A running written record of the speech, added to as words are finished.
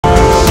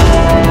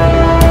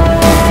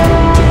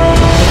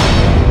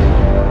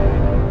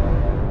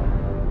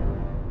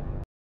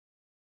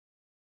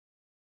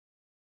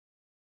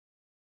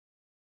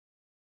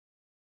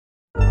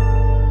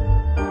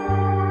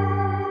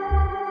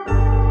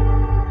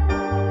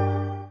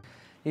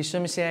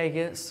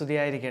ഈശോമിശിഹായ്ക്ക്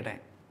സ്തുതിയായിരിക്കട്ടെ.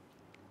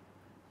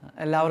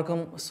 എല്ലാവർക്കും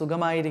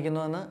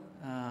സുഖമായിരിക്കുന്നുവെന്ന്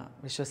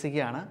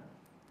വിശ്വസിക്കുകയാണ്.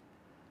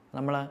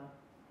 നമ്മൾ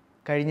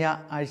കഴിഞ്ഞ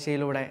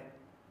ആഴ്ചയിലൂടെ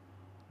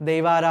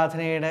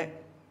ദൈവാരാധനയുടെ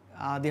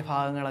ആദ്യ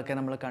ഭാഗങ്ങളൊക്കെ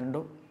നമ്മൾ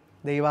കണ്ടു.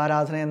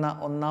 ദൈവാരാധന എന്ന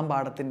ഒന്നാം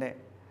പാഠത്തിൻ്റെ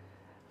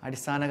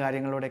അടിസ്ഥാന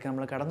കാര്യങ്ങളിലൂടെയൊക്കെ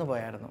നമ്മൾ കടന്നു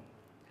പോയായിരുന്നു.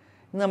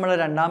 ഇന്ന് നമ്മൾ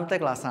രണ്ടാമത്തെ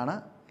ക്ലാസ്സാണ്.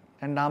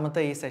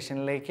 രണ്ടാമത്തെ ഈ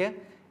സെഷനിലേക്ക്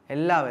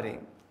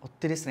എല്ലാവരെയും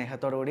ഒത്തിരി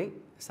സ്നേഹത്തോടു കൂടി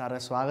സാറ്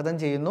സ്വാഗതം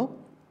ചെയ്യുന്നു.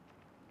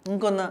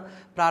 നമുക്കൊന്ന്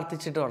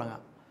പ്രാർത്ഥിച്ചിട്ട്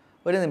തുടങ്ങാം.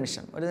 ഒരു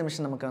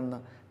നിമിഷം നമുക്കൊന്ന്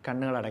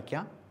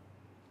കണ്ണുകളടയ്ക്കാം,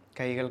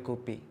 കൈകൾ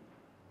കൂപ്പി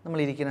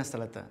നമ്മളിരിക്കുന്ന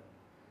സ്ഥലത്ത്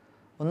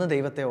ഒന്ന്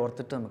ദൈവത്തെ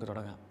ഓർത്തിട്ട് നമുക്ക്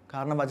തുടങ്ങാം.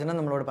 കാരണം വചനം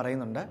നമ്മളോട്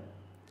പറയുന്നുണ്ട്,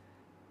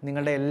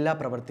 നിങ്ങളുടെ എല്ലാ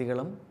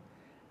പ്രവൃത്തികളും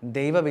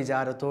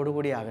ദൈവവിചാരത്തോടു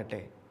കൂടി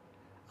ആകട്ടെ,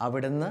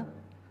 അവിടുന്ന്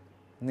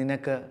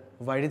നിനക്ക്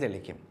വഴി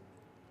തെളിക്കും.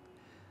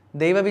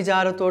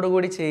 ദൈവവിചാരത്തോടു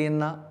കൂടി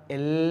ചെയ്യുന്ന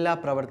എല്ലാ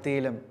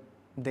പ്രവൃത്തിയിലും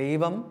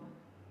ദൈവം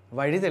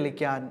വഴി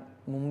തെളിക്കാൻ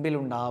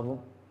മുമ്പിലുണ്ടാവും,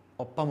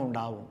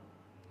 ഒപ്പമുണ്ടാവും.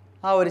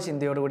 ആ ഒരു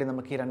ചിന്തയോടുകൂടി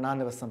നമുക്ക് ഈ രണ്ടാം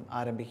ദിവസം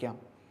ആരംഭിക്കാം.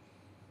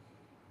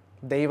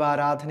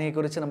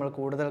 ദൈവാരാധനയെക്കുറിച്ച് നമ്മൾ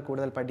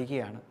കൂടുതൽ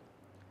പഠിക്കുകയാണ്.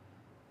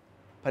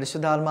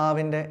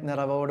 പരിശുദ്ധാത്മാവിൻ്റെ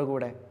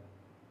നിറവോടുകൂടെ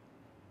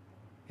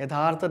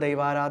യഥാർത്ഥ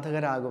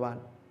ദൈവാരാധകരാകുവാൻ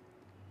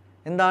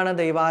എന്താണ്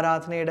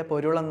ദൈവാരാധനയുടെ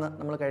പൊരുളെന്ന്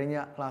നമ്മൾ കഴിഞ്ഞ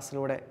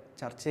ക്ലാസ്സിലൂടെ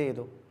ചർച്ച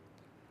ചെയ്തു.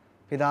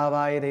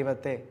 പിതാവായ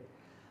ദൈവത്തെ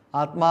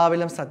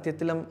ആത്മാവിലും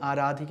സത്യത്തിലും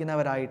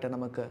ആരാധിക്കുന്നവരായിട്ട്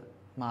നമുക്ക്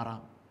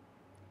മാറാം.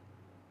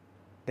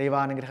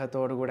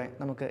 ദൈവാനുഗ്രഹത്തോടുകൂടെ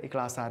നമുക്ക് ഈ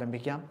ക്ലാസ്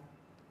ആരംഭിക്കാം.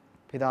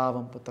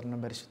 പിതാവും പുത്രനും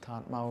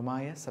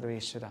പരിശുദ്ധാത്മാവുമായ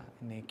സർവേശ്വര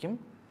എന്നേക്കും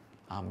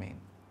ആമേൻ.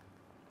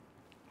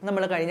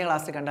 നമ്മൾ കഴിഞ്ഞ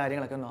ക്ലാസ്സിൽ കണ്ട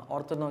കാര്യങ്ങളൊക്കെ ഒന്ന്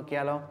ഓർത്തു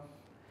നോക്കിയാലോ?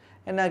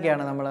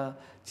 എന്നൊക്കെയാണ് നമ്മൾ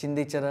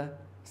ചിന്തിച്ചത്?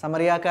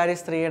 സമറിയാക്കാരി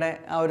സ്ത്രീയുടെ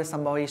ആ ഒരു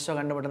സംഭവം, ഈശോ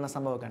കണ്ടുമുട്ടുന്ന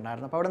സംഭവമൊക്കെ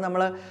ഉണ്ടായിരുന്നു. അപ്പോൾ അവിടെ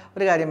നമ്മൾ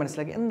ഒരു കാര്യം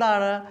മനസ്സിലാക്കി,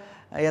 എന്താണ്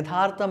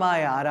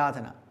യഥാർത്ഥമായ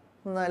ആരാധന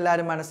എന്ന്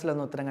എല്ലാവരും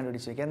മനസ്സിലൊന്ന് ഉത്തരം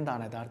കണ്ടുപിടിച്ച് വയ്ക്കുക.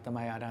 എന്താണ്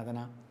യഥാർത്ഥമായ ആരാധന?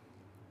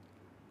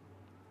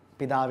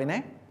 പിതാവിനെ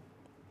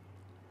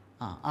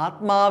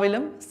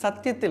ആത്മാവിലും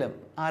സത്യത്തിലും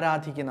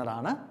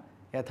ആരാധിക്കുന്നതാണ്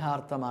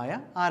യഥാർത്ഥമായ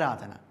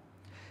ആരാധന.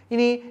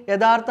 ഇനി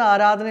യഥാർത്ഥ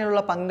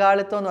ആരാധനയിലുള്ള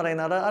പങ്കാളിത്തം എന്ന്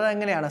പറയുന്നത്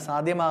അതെങ്ങനെയാണ്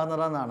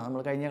സാധ്യമാകുന്നതെന്നാണ്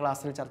നമ്മൾ കഴിഞ്ഞ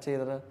ക്ലാസ്സിൽ ചർച്ച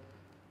ചെയ്തത്.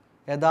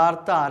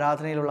 യഥാർത്ഥ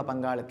ആരാധനയിലുള്ള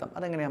പങ്കാളിത്തം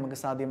അതെങ്ങനെയാണ് നമുക്ക്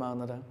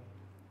സാധ്യമാകുന്നത്?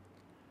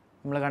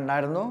 നമ്മൾ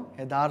കണ്ടായിരുന്നു,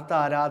 യഥാർത്ഥ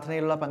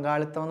ആരാധനയിലുള്ള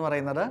പങ്കാളിത്തം എന്ന്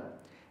പറയുന്നത്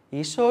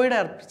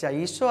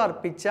ഈശോ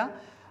അർപ്പിച്ച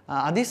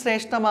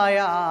അതിശ്രേഷ്ഠമായ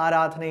ആ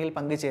ആരാധനയിൽ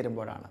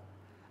പങ്കുചേരുമ്പോഴാണ്,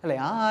 അല്ലേ?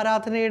 ആ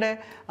ആരാധനയുടെ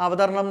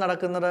അവതരണം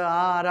നടക്കുന്നത്, ആ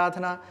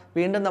ആരാധന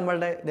വീണ്ടും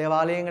നമ്മളുടെ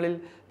ദേവാലയങ്ങളിൽ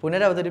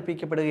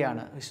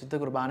പുനരവതരിപ്പിക്കപ്പെടുകയാണ് വിശുദ്ധ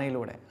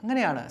കുർബാനയിലൂടെ.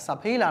 അങ്ങനെയാണ്,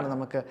 സഭയിലാണ്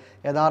നമുക്ക്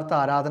യഥാർത്ഥ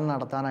ആരാധന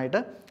നടത്താനായിട്ട്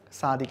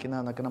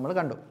സാധിക്കുന്നതെന്നൊക്കെ നമ്മൾ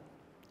കണ്ടു.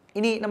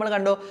 ഇനി നമ്മൾ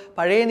കണ്ടു,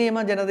 പഴയ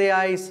നിയമ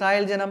ജനതയായ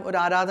ഇസ്രായേൽ ജനം ഒരു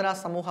ആരാധനാ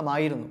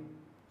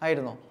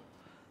സമൂഹമായിരുന്നോ?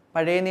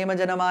 പഴയ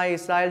നിയമജനമായ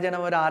ഇസ്രായേൽ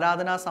ജനം ഒരു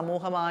ആരാധനാ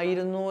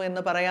സമൂഹമായിരുന്നു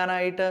എന്ന്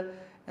പറയാനായിട്ട്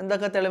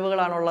എന്തൊക്കെ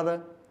തെളിവുകളാണുള്ളത്?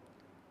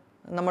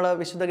 നമ്മൾ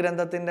വിശുദ്ധ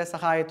ഗ്രന്ഥത്തിൻ്റെ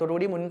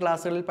സഹായത്തോടുകൂടി മുൻ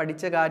ക്ലാസ്സുകളിൽ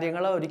പഠിച്ച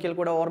കാര്യങ്ങൾ ഒരിക്കൽ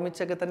കൂടെ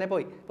ഓർമ്മിച്ചൊക്കെ തന്നെ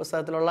പോയി.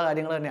 പുസ്തകത്തിലുള്ള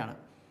കാര്യങ്ങൾ തന്നെയാണ്.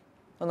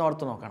 ഒന്ന്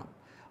ഓർത്തു നോക്കണം,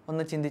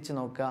 ഒന്ന് ചിന്തിച്ച്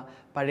നോക്കുക.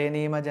 പഴയ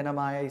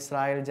നിയമജനമായ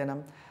ഇസ്രായേൽ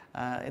ജനം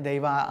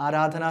ദൈവ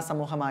ആരാധനാ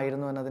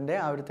സമൂഹമായിരുന്നു എന്നതിൻ്റെ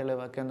ആ ഒരു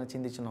തെളിവൊക്കെ ഒന്ന്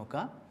ചിന്തിച്ച്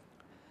നോക്കുക.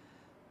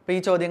 അപ്പോൾ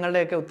ഈ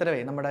ചോദ്യങ്ങളുടെയൊക്കെ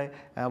ഉത്തരവേ നമ്മുടെ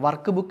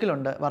വർക്ക്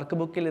ബുക്കിലുണ്ട്. വർക്ക്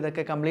ബുക്കിൽ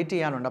ഇതൊക്കെ കംപ്ലീറ്റ്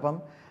ചെയ്യാനുണ്ട്. അപ്പം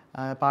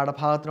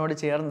പാഠഭാഗത്തിനോട്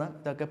ചേർന്ന്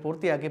ഇതൊക്കെ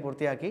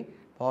പൂർത്തിയാക്കി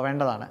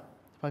പോവേണ്ടതാണ്.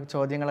 അപ്പോൾ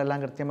ചോദ്യങ്ങളെല്ലാം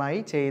കൃത്യമായി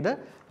ചെയ്ത്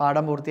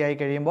പാഠം പൂർത്തിയായി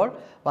കഴിയുമ്പോൾ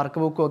വർക്ക്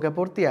ബുക്കും ഒക്കെ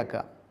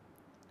പൂർത്തിയാക്കുക.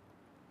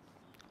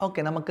 ഓക്കെ,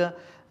 നമുക്ക്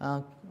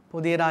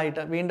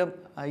പുതിയതായിട്ട് വീണ്ടും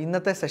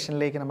ഇന്നത്തെ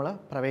സെഷനിലേക്ക് നമ്മൾ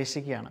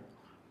പ്രവേശിക്കുകയാണ്.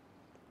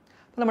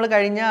 അപ്പോൾ നമ്മൾ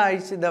കഴിഞ്ഞ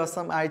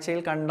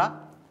ആഴ്ചയിൽ കണ്ട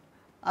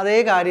അതേ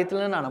കാര്യത്തിൽ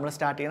നിന്നാണ് നമ്മൾ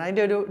സ്റ്റാർട്ട് ചെയ്യുന്നത്.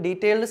 അതിൻ്റെ ഒരു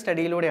ഡീറ്റെയിൽഡ്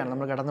സ്റ്റഡിയിലൂടെയാണ്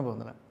നമ്മൾ കടന്നു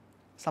പോകുന്നത്.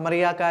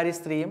 സമറിയാക്കാരി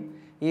സ്ത്രീയും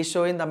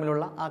ഈശോയും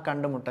തമ്മിലുള്ള ആ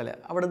കണ്ടുമുട്ടൽ,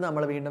 അവിടുന്ന്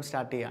നമ്മൾ വീണ്ടും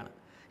സ്റ്റാർട്ട് ചെയ്യുകയാണ്.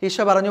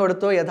 ഈശോ പറഞ്ഞു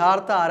കൊടുത്തു,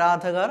 യഥാർത്ഥ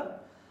ആരാധകർ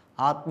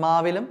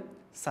ആത്മാവിലും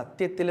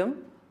സത്യത്തിലും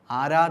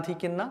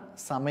ആരാധിക്കുന്ന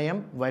സമയം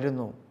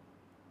വരുന്നു.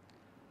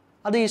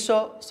 അത് ഈശോ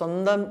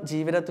സ്വന്തം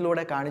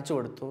ജീവിതത്തിലൂടെ കാണിച്ചു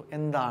കൊടുത്തു.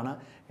 എന്താണ്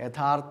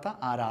യഥാർത്ഥ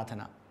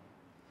ആരാധന?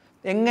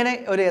 എങ്ങനെ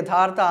ഒരു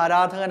യഥാർത്ഥ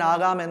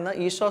ആരാധകനാകാമെന്ന്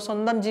ഈശോ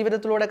സ്വന്തം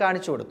ജീവിതത്തിലൂടെ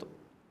കാണിച്ചു കൊടുത്തു.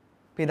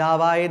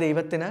 പിതാവായ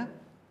ദൈവത്തിന്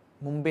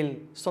മുമ്പിൽ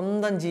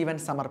സ്വന്തം ജീവൻ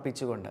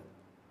സമർപ്പിച്ചുകൊണ്ട്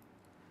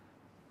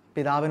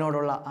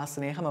പിതാവിനോടുള്ള ആ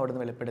സ്നേഹം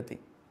അവിടുന്ന് വെളിപ്പെടുത്തി.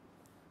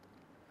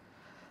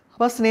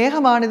 അപ്പോൾ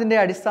സ്നേഹമാണ് ഇതിൻ്റെ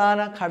അടിസ്ഥാന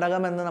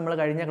ഘടകമെന്ന് നമ്മൾ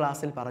കഴിഞ്ഞ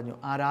ക്ലാസ്സിൽ പറഞ്ഞു.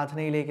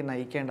 ആരാധനയിലേക്ക്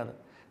നയിക്കേണ്ടത്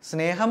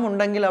സ്നേഹം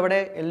ഉണ്ടെങ്കിൽ അവിടെ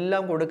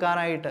എല്ലാം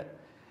കൊടുക്കാനായിട്ട്,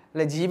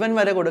 അല്ലെ, ജീവൻ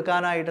വരെ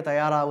കൊടുക്കാനായിട്ട്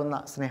തയ്യാറാവുന്ന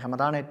സ്നേഹം,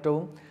 അതാണ്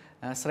ഏറ്റവും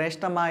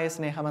ശ്രേഷ്ഠമായ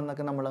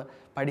സ്നേഹമെന്നൊക്കെ നമ്മൾ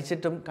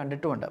പഠിച്ചിട്ടും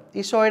കണ്ടിട്ടുമുണ്ട്.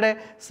 ഈശോയുടെ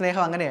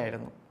സ്നേഹം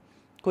അങ്ങനെയായിരുന്നു,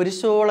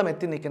 കുരിശോളം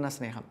എത്തി നിൽക്കുന്ന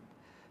സ്നേഹം.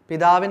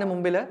 പിതാവിന്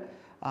മുമ്പിൽ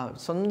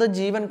സ്വന്തം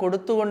ജീവൻ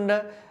കൊടുത്തുകൊണ്ട്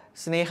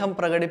സ്നേഹം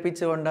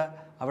പ്രകടിപ്പിച്ചുകൊണ്ട്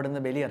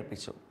അവിടുന്ന്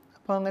ബലിയർപ്പിച്ചു.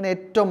 അപ്പോൾ അങ്ങനെ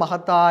ഏറ്റവും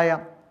മഹത്തായ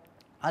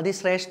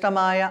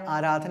അതിശ്രേഷ്ഠമായ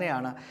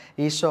ആരാധനയാണ്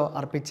ഈശോ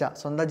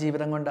സ്വന്തം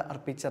ജീവിതം കൊണ്ട്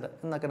അർപ്പിച്ചത്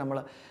എന്നൊക്കെ നമ്മൾ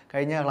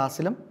കഴിഞ്ഞ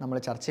ക്ലാസ്സിലും നമ്മൾ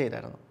ചർച്ച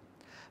ചെയ്തായിരുന്നു.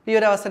 ഈ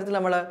ഒരു അവസരത്തിൽ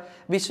നമ്മൾ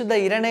വിശുദ്ധ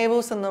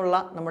ഇരണേവൂസ് എന്നുള്ള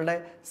നമ്മളുടെ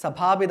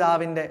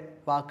സഭാപിതാവിൻ്റെ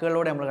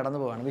വാക്കുകളിലൂടെ നമ്മൾ കടന്നു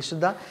പോവുകയാണ്.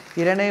 വിശുദ്ധ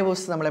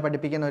ഇരണേവൂസ് നമ്മളെ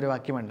പഠിപ്പിക്കുന്ന ഒരു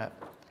വാക്യമുണ്ട്.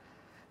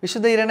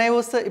 വിശുദ്ധ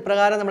ഇരണേവൂസ്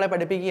ഇപ്രകാരം നമ്മളെ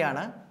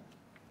പഠിപ്പിക്കുകയാണ്: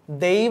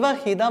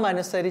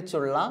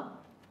 ദൈവഹിതമനുസരിച്ചുള്ള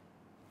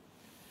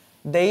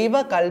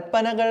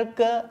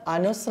ദൈവകൽപ്പനകൾക്ക്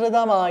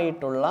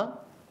അനുസൃതമായിട്ടുള്ള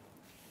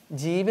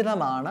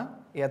ജീവിതമാണ്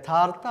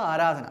യഥാർത്ഥ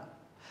ആരാധന.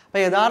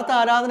 അപ്പോൾ യഥാർത്ഥ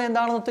ആരാധന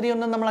എന്താണെന്ന് ഒത്തിരി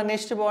ഒന്നും നമ്മൾ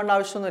അന്വേഷിച്ച് പോകേണ്ട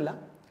ആവശ്യമൊന്നുമില്ല.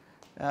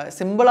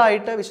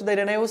 സിമ്പിളായിട്ട് വിശുദ്ധ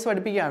ഇരണേയൂസ്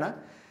പഠിപ്പിക്കുകയാണ്,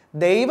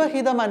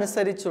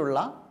 ദൈവഹിതമനുസരിച്ചുള്ള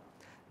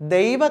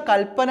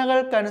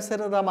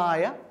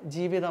ദൈവകൽപ്പനകൾക്കനുസൃതമായ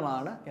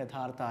ജീവിതമാണ്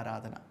യഥാർത്ഥ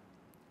ആരാധന.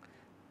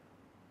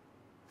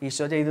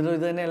 ഈശോ ചെയ്തതും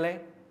ഇത് തന്നെയല്ലേ?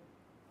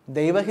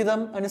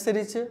 ദൈവഹിതം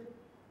അനുസരിച്ച്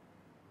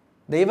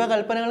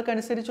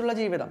ദൈവകൽപ്പനകൾക്കനുസരിച്ചുള്ള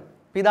ജീവിതം.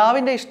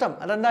 പിതാവിൻ്റെ ഇഷ്ടം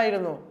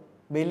അതെന്തായിരുന്നു?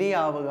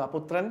 ബലിയാവുക,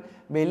 പുത്രൻ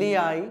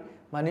ബലിയായി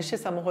മനുഷ്യ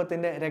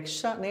സമൂഹത്തിൻ്റെ രക്ഷ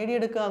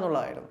നേടിയെടുക്കുക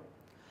എന്നുള്ളതായിരുന്നു.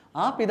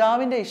 ആ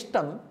പിതാവിൻ്റെ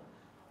ഇഷ്ടം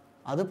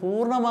അത്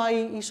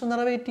പൂർണ്ണമായി ഈശോ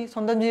നിറവേറ്റി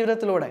സ്വന്തം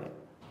ജീവിതത്തിലൂടെ.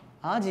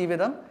 ആ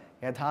ജീവിതം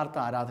യഥാർത്ഥ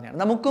ആരാധനയാണ്.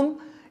 നമുക്കും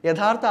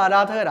യഥാർത്ഥ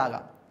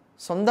ആരാധകരാകാം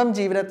സ്വന്തം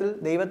ജീവിതത്തിൽ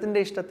ദൈവത്തിൻ്റെ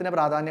ഇഷ്ടത്തിന്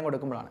പ്രാധാന്യം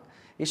കൊടുക്കുമ്പോഴാണ്.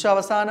 ഈശോ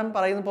അവസാനം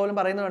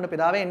പറയുന്നുണ്ട്,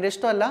 പിതാവേ എൻ്റെ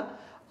ഇഷ്ടമല്ല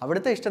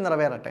അവിടുത്തെ ഇഷ്ടം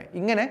നിറവേറട്ടെ.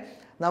 ഇങ്ങനെ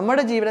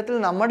നമ്മുടെ ജീവിതത്തിൽ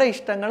നമ്മുടെ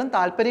ഇഷ്ടങ്ങളും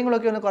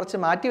താല്പര്യങ്ങളൊക്കെ ഒന്ന് കുറച്ച്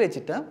മാറ്റി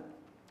വെച്ചിട്ട്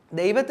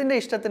ദൈവത്തിൻ്റെ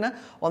ഇഷ്ടത്തിന്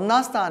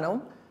ഒന്നാം സ്ഥാനവും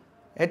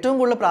ഏറ്റവും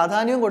കൂടുതൽ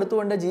പ്രാധാന്യവും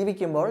കൊടുത്തുകൊണ്ട്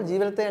ജീവിക്കുമ്പോൾ,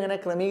 ജീവിതത്തെ അങ്ങനെ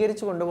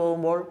ക്രമീകരിച്ചു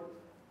കൊണ്ടുപോകുമ്പോൾ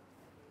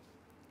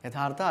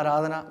യഥാർത്ഥ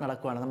ആരാധന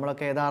നടക്കുകയാണ്.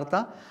 നമ്മളൊക്കെ യഥാർത്ഥ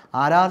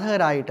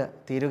ആരാധകരായിട്ട്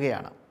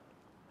തീരുകയാണ്.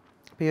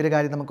 അപ്പോൾ ഈ ഒരു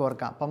കാര്യം നമുക്ക്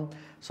ഓർക്കാം. അപ്പം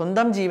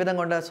സ്വന്തം ജീവിതം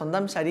കൊണ്ട്,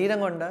 സ്വന്തം ശരീരം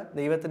കൊണ്ട്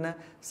ദൈവത്തിന്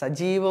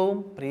സജീവവും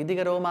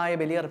പ്രീതികരവുമായ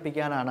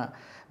ബലിയർപ്പിക്കാനാണ്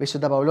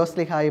വിശുദ്ധ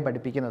പൗലോസ്ലീഹായി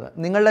പഠിപ്പിക്കുന്നത്.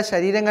 നിങ്ങളുടെ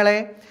ശരീരങ്ങളെ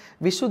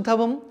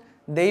വിശുദ്ധവും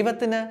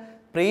ദൈവത്തിന്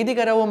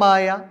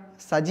പ്രീതികരവുമായ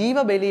സജീവ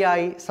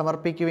ബലിയായി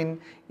സമർപ്പിക്കുവിൻ.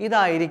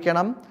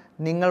 ഇതായിരിക്കണം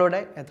നിങ്ങളുടെ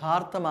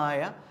യഥാർത്ഥമായ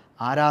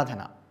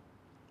ആരാധന.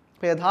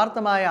 അപ്പോൾ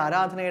യഥാർത്ഥമായ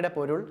ആരാധനയുടെ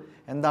പൊരുൾ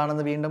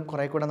എന്താണെന്ന് വീണ്ടും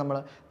കുറേ കൂടെ നമ്മൾ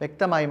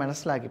വ്യക്തമായി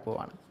മനസ്സിലാക്കി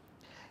പോവാണ്.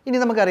 ഇനി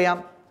നമുക്കറിയാം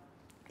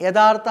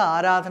യഥാർത്ഥ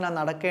ആരാധന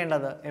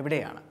നടക്കേണ്ടത്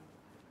എവിടെയാണ്?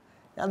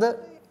 അത്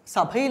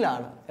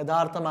സഭയിലാണ്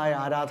യഥാർത്ഥമായ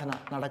ആരാധന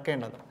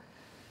നടക്കേണ്ടത്.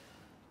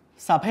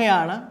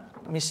 സഭയാണ്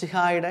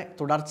മിശിഹായുടെ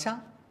തുടർച്ച,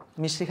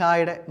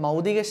 മിശിഹായുടെ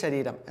മൗതിക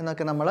ശരീരം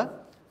എന്നൊക്കെ നമ്മൾ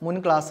മുൻ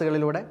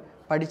ക്ലാസ്സുകളിലൂടെ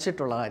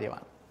പഠിച്ചിട്ടുള്ള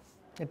കാര്യമാണ്.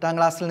 8ാം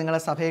ക്ലാസ്സിൽ നിങ്ങളെ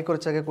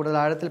സഭയെക്കുറിച്ചൊക്കെ കൂടുതൽ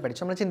ആഴത്തിൽ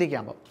പഠിച്ചു. നമ്മൾ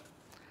ചിന്തിക്കുമ്പോൾ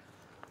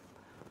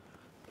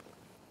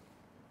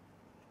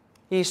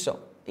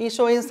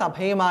ഈശോയും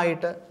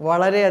സഭയുമായിട്ട്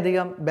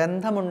വളരെയധികം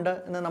ബന്ധമുണ്ട്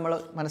എന്ന് നമ്മൾ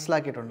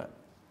മനസ്സിലാക്കിയിട്ടുണ്ട്.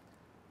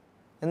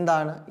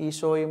 എന്താണ്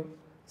ഈശോയും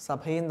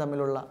സഭയും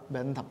തമ്മിലുള്ള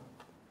ബന്ധം?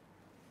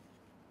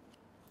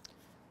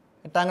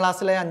 8ാം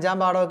ക്ലാസ്സിലെ 5ാം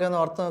പാഠമൊക്കെ ഒന്ന്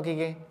ഓർത്ത്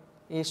നോക്കിക്കേ.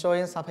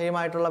 ഈശോയും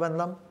സഭയുമായിട്ടുള്ള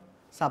ബന്ധം,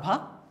 സഭ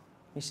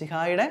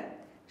മിശിഹായുടെ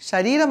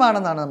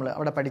ശരീരമാണെന്നാണ് നമ്മൾ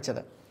അവിടെ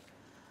പഠിച്ചത്.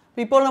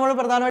 ഇപ്പോൾ നമ്മൾ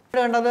പ്രധാനമായിട്ട്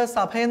കണ്ടത്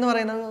സഭയെന്ന്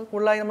പറയുന്നത്,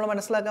 കൂടുതലായി നമ്മൾ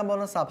മനസ്സിലാക്കാൻ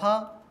പോകുന്ന സഭ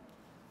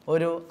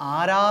ഒരു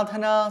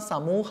ആരാധനാ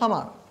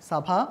സമൂഹമാണ്.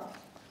 സഭ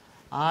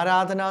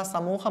ആരാധനാ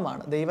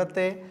സമൂഹമാണ്.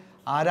 ദൈവത്തെ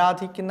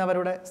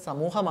ആരാധിക്കുന്നവരുടെ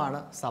സമൂഹമാണ്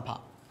സഭ.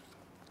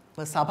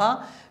 സഭ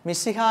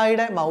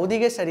മിശിഹായുടെ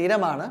മൗതിക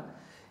ശരീരമാണ്.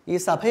 ഈ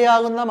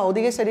സഭയാകുന്ന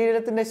മൗതിക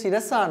ശരീരത്തിൻ്റെ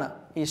ശിരസ്സാണ്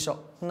ഈശോ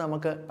എന്ന്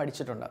നമുക്ക്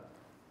പഠിച്ചിട്ടുണ്ട്.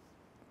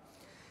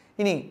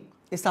 ഇനി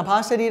ഈ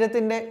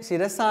സഭാശരീരത്തിൻ്റെ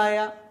ശിരസ്സായ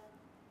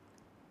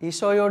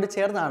ഈശോയോട്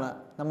ചേർന്നാണ്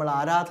നമ്മൾ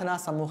ആരാധനാ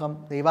സമൂഹം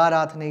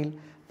ദൈവാരാധനയിൽ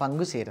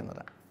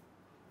പങ്കുചേരുന്നത്.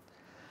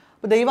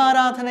 അപ്പോൾ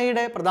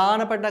ദൈവാരാധനയുടെ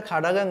പ്രധാനപ്പെട്ട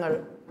ഘടകങ്ങൾ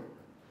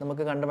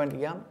നമുക്ക്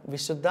കണ്ടുപഠിക്കാം.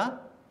 വിശുദ്ധ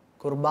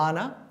കുർബാന,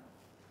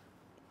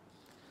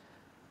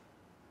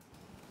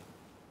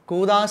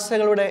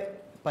 കൂദാശകളുടെ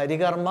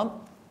പരികർമ്മം,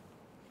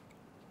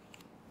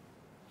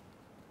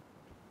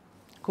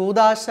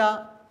 കൂദാശ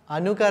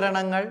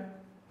അനുകരണങ്ങൾ,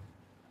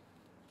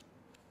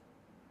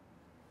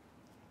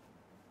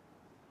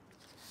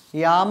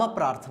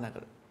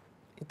 യാമപ്രാർത്ഥനകൾ.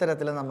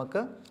 ഇത്തരത്തിൽ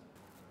നമുക്ക്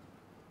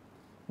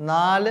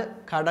 4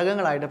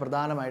 ഘടകങ്ങളായിട്ട്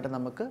പ്രധാനമായിട്ട്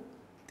നമുക്ക്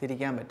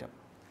തിരിക്കാൻ പറ്റും.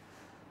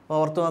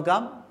 ഓർത്തു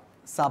നോക്കാം,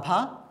 സഭ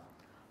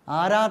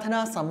ആരാധനാ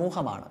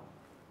സമൂഹമാണ്.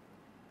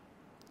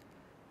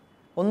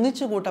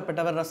 ഒന്നിച്ചു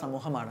കൂട്ടപ്പെട്ടവരുടെ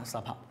സമൂഹമാണ്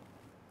സഭ.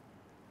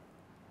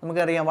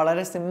 നമുക്കറിയാം,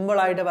 വളരെ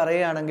സിമ്പിളായിട്ട്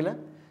പറയുകയാണെങ്കിൽ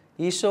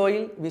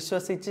ഈശോയിൽ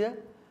വിശ്വസിച്ച്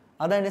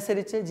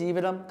അതനുസരിച്ച്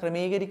ജീവിതം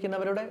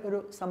ക്രമീകരിക്കുന്നവരുടെ ഒരു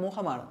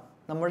സമൂഹമാണ്.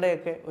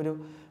 നമ്മളുടെയൊക്കെ ഒരു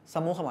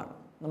സമൂഹമാണ്.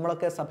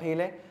 നമ്മളൊക്കെ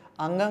സഭയിലെ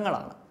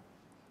അംഗങ്ങളാണ്.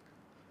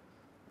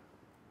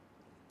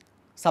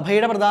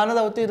 സഭയുടെ പ്രധാന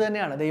ദൗത്യം ഇത്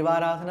തന്നെയാണ്,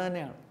 ദൈവാരാധന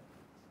തന്നെയാണ്.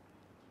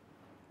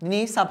 ഇനി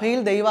ഈ സഭയിൽ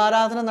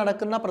ദൈവാരാധന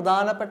നടക്കുന്ന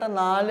പ്രധാനപ്പെട്ട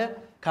 4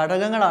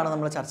 ഘടകങ്ങളാണ്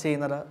നമ്മൾ ചർച്ച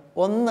ചെയ്യുന്നത്.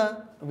 ഒന്ന്,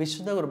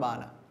 വിശുദ്ധ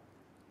കുർബാന.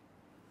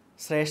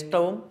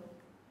 ശ്രേഷ്ഠവും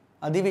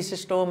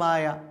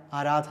അതിവിശിഷ്ടവുമായ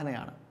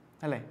ആരാധനയാണ്,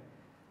 അല്ലേ?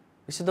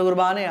 വിശുദ്ധ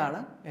കുർബാനയാണ്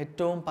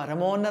ഏറ്റവും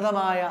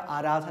പരമോന്നതമായ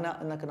ആരാധന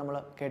എന്നൊക്കെ നമ്മൾ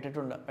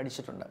കേട്ടിട്ടുണ്ട്,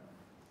 പഠിച്ചിട്ടുണ്ട്.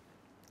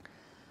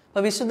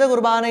 അപ്പോൾ വിശുദ്ധ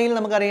കുർബാനയിൽ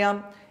നമുക്കറിയാം,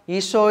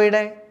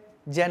 ഈശോയുടെ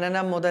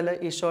ജനനം മുതൽ,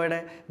 ഈശോയുടെ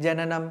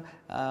ജനനം,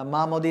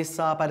 മാമോദീസ,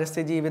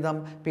 പരസ്യജീവിതം,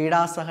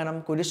 പീഡാസഹനം,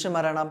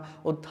 കുരിശുമരണം,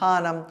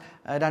 ഉത്ഥാനം,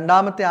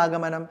 രണ്ടാമത്തെ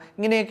ആഗമനം,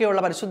 ഇങ്ങനെയൊക്കെയുള്ള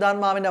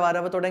പരിശുദ്ധാത്മാവിൻ്റെ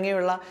വരവ്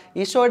തുടങ്ങിയുള്ള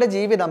ഈശോയുടെ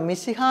ജീവിതം,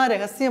 മിശിഹാ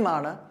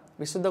രഹസ്യമാണ്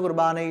വിശുദ്ധ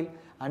കുർബാനയിൽ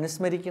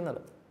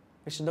അനുസ്മരിക്കുന്നത്.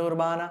 വിശുദ്ധ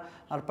കുർബാന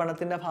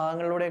അർപ്പണത്തിൻ്റെ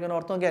ഭാഗങ്ങളിലൂടെയൊക്കെ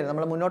ഓർത്ത് നോക്കിയാൽ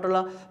നമ്മൾ മുന്നോട്ടുള്ള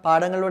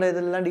പാഠങ്ങളിലൂടെ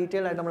ഇതെല്ലാം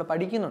ഡീറ്റെയിൽ ആയിട്ട് നമ്മൾ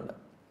പഠിക്കുന്നുണ്ട്.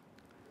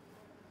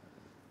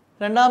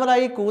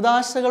 രണ്ടാമതായി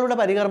കൂദാശകളുടെ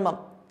പരികർമ്മം.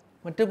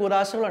 മറ്റു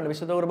കൂദാശകളുണ്ട്.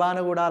 വിശുദ്ധ കുർബാന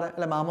കൂടാതെ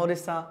അല്ലെ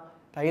മാമോദിസ,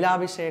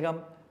 തൈലാഭിഷേകം,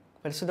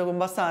 പരിശുദ്ധ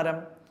കുംഭസാരം,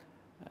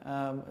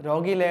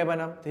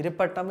 രോഗീലേപനം,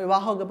 തിരുപ്പട്ടം,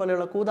 വിവാഹമൊക്കെ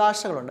പോലെയുള്ള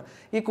കൂദാശകളുണ്ട്.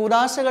 ഈ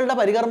കൂദാശകളുടെ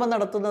പരികർമ്മം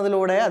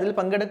നടത്തുന്നതിലൂടെ, അതിൽ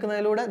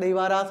പങ്കെടുക്കുന്നതിലൂടെ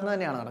ദൈവാരാധന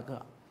തന്നെയാണ് നടക്കുക.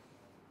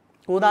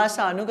 കൂദാശ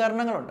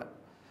അനുകരണങ്ങളുണ്ട്.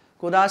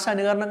 കൂദാശ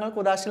അനുകരണങ്ങൾ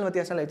കൂദാശയിൽ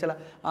വ്യത്യാസമല്ലേ. ചില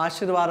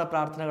ആശീർവാദ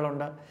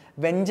പ്രാർത്ഥനകളുണ്ട്,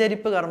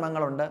 വെഞ്ചരിപ്പ്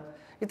കർമ്മങ്ങളുണ്ട്.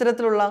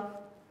 ഇത്തരത്തിലുള്ള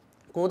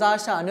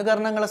കൂദാശ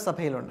അനുകരണങ്ങൾ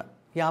സഭയിലുണ്ട്.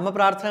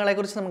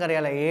 യാമപ്രാർത്ഥനകളെക്കുറിച്ച്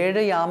നമുക്കറിയാമല്ലോ.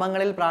 7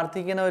 യാമങ്ങളിൽ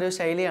പ്രാർത്ഥിക്കുന്ന ഒരു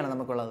ശൈലിയാണ്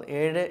നമുക്കുള്ളത്.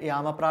 7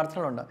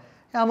 യാമപ്രാർത്ഥനകളുണ്ട്.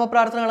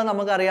 യാമപ്രാർത്ഥനകൾ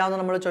നമുക്കറിയാവുന്ന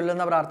നമ്മൾ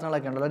ചൊല്ലുന്ന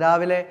പ്രാർത്ഥനകളൊക്കെ ഉണ്ടല്ലോ.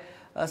 രാവിലെ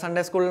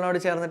സൺഡേ സ്കൂളിനോട്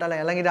ചേർന്നിട്ടല്ലേ,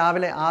 അല്ലെങ്കിൽ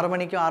രാവിലെ 6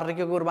 മണിക്കോ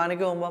 6:30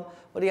 കുർബാനയ്ക്ക് പോകുമ്പം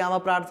ഒരു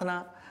യാമപ്രാർത്ഥന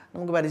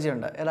നമുക്ക്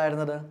പരിചയമുണ്ട്.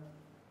 ഏതായിരുന്നത്?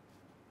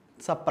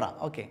 സപ്ര.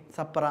 ഓക്കെ,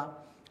 സപ്ര.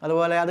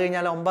 അതുപോലെ അത്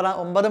കഴിഞ്ഞാൽ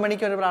 9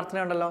 മണിക്ക് ഒരു പ്രാർത്ഥന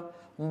ഉണ്ടല്ലോ,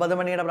 9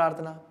 മണിയുടെ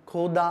പ്രാർത്ഥന,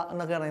 ഖൂദ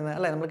എന്നൊക്കെ പറയുന്നത്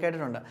അല്ലേ, നമ്മൾ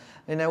കേട്ടിട്ടുണ്ട്.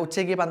 പിന്നെ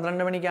ഉച്ചയ്ക്ക്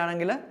 12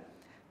 മണിക്കാണെങ്കിൽ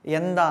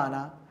എന്താന.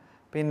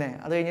 പിന്നെ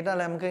അത്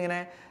കഴിഞ്ഞിട്ടല്ലേ നമുക്കിങ്ങനെ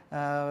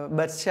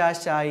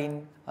ബർഷാഷായിൻ,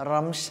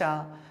 റംഷ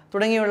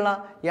തുടങ്ങിയുള്ള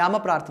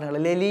യാമപ്രാർത്ഥനകൾ,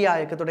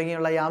 ലലിയായൊക്കെ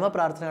തുടങ്ങിയുള്ള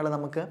യാമപ്രാർത്ഥനകൾ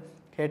നമുക്ക്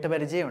കേട്ട്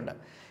പരിചയമുണ്ട്.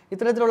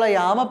 ഇത്തരത്തിലുള്ള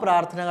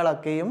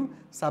യാമപ്രാർത്ഥനകളൊക്കെയും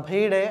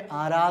സഭയുടെ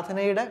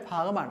ആരാധനയുടെ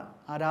ഭാഗമാണ്.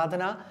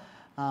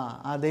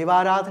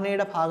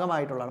 ദൈവാരാധനയുടെ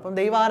ഭാഗമായിട്ടുള്ളതാണ്. അപ്പം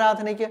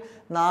ദൈവാരാധനയ്ക്ക്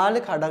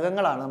 4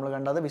 ഘടകങ്ങളാണ് നമ്മൾ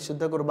കണ്ടത്.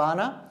 വിശുദ്ധ കുർബാന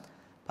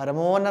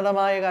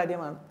പരമോന്നതമായ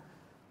കാര്യമാണ്.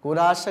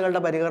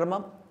 കൂദാശകളുടെ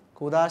പരികർമ്മം,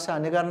 കൂദാശ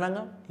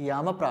അനുകരണങ്ങൾ,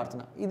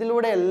 യാമപ്രാർത്ഥന.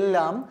 ഇതിലൂടെ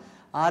എല്ലാം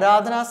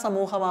ആരാധനാ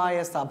സമൂഹമായ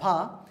സഭ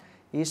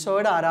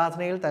ഈശോയുടെ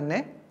ആരാധനയിൽ തന്നെ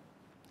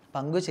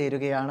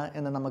പങ്കുചേരുകയാണ്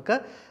എന്ന് നമുക്ക്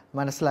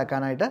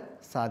മനസ്സിലാക്കാനായിട്ട്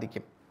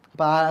സാധിക്കും.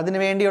 അപ്പോൾ അതിനു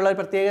വേണ്ടിയുള്ള ഒരു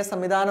പ്രത്യേക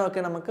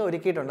സംവിധാനമൊക്കെ നമുക്ക്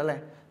ഒരുക്കിയിട്ടുണ്ട് അല്ലേ.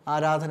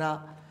 ആരാധനാ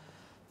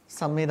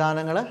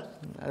സംവിധാനങ്ങൾ,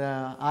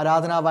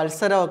 ആരാധനാ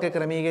വത്സരമൊക്കെ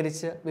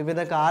ക്രമീകരിച്ച് വിവിധ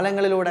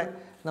കാലങ്ങളിലൂടെ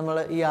നമ്മൾ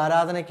ഈ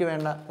ആരാധനയ്ക്ക്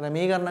വേണ്ട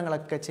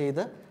ക്രമീകരണങ്ങളൊക്കെ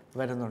ചെയ്ത്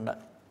വരുന്നുണ്ട്.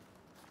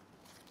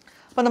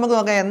 അപ്പം നമുക്ക്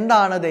നോക്കാം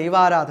എന്താണ്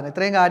ദൈവാരാധന.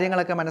 ഇത്രയും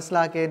കാര്യങ്ങളൊക്കെ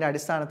മനസ്സിലാക്കിയതിൻ്റെ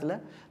അടിസ്ഥാനത്തിൽ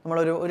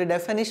നമ്മളൊരു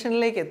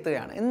ഡെഫിനിഷനിലേക്ക്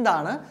എത്തുകയാണ്.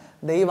 എന്താണ്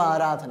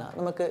ദൈവാരാധന?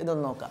 നമുക്ക്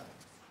ഇതൊന്ന് നോക്കാം.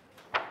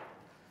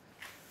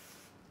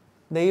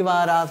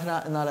 ദൈവാരാധന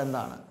എന്നാൽ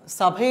എന്താണ്?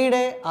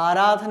 സഭയുടെ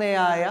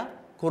ആരാധനയായ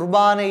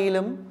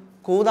കുർബാനയിലും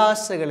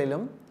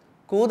കൂദാശകളിലും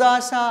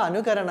കൂദാശ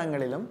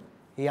അനുകരണങ്ങളിലും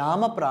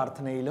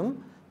യാമപ്രാർത്ഥനയിലും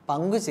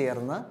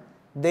പങ്കുചേർന്ന്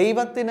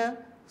ദൈവത്തിന്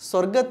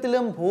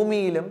സ്വർഗത്തിലും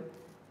ഭൂമിയിലും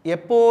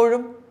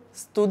എപ്പോഴും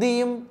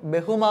സ്തുതിയും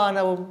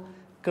ബഹുമാനവും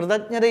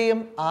കൃതജ്ഞതയും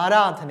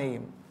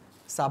ആരാധനയും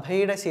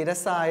സഭയുടെ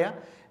ശിരസ്സായ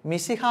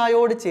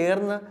മിശിഹായോട്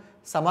ചേർന്ന്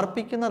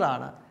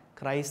സമർപ്പിക്കുന്നതാണ്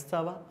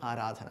ക്രൈസ്തവ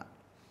ആരാധന.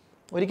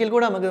 ഒരിക്കൽ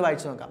കൂടെ നമുക്ക്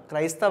വായിച്ചു നോക്കാം.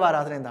 ക്രൈസ്തവ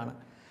ആരാധന എന്താണ്?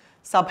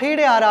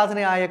 സഭയുടെ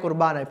ആരാധനയായ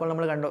കുർബാന. ഇപ്പോൾ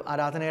നമ്മൾ കണ്ടു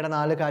ആരാധനയുടെ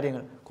 4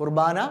 കാര്യങ്ങൾ: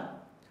 കുർബാന,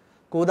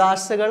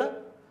 കൂദാശകൾ,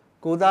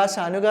 കൂദാശ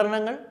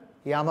അനുകരണങ്ങൾ,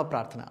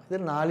 യാമപ്രാർത്ഥന.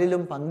 ഇതിൽ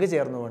 4ലും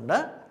പങ്കുചേർന്നുകൊണ്ട്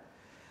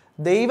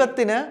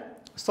ദൈവത്തിന്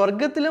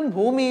സ്വർഗത്തിലും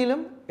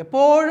ഭൂമിയിലും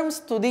എപ്പോഴും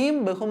സ്തുതിയും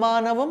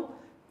ബഹുമാനവും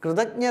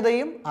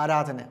കൃതജ്ഞതയും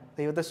ആരാധന.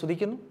 ദൈവത്തെ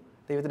സ്തുതിക്കുന്നു,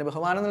 ദൈവത്തിന്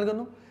ബഹുമാനം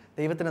നൽകുന്നു,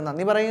 ദൈവത്തിന്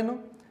നന്ദി പറയുന്നു,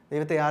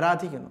 ദൈവത്തെ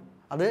ആരാധിക്കുന്നു.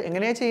 അത്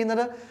എങ്ങനെയാണ്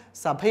ചെയ്യുന്നത്?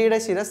 സഭയുടെ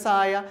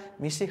ശിരസ്സായ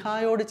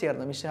മിശിഹായോട്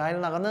ചേർന്ന്, മിശിഹായിൽ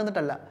നിന്ന് അകന്നു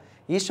നിന്നിട്ടല്ല,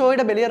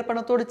 ഈശോയുടെ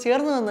ബലിയർപ്പണത്തോട്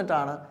ചേർന്ന്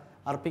നിന്നിട്ടാണ്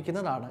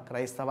അർപ്പിക്കുന്നതാണ്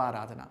ക്രൈസ്തവ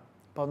ആരാധന.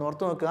 അപ്പോൾ ഒന്ന്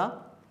ഓർത്ത് നോക്കുക,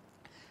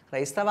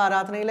 ക്രൈസ്തവ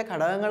ആരാധനയിലെ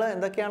ഘടകങ്ങൾ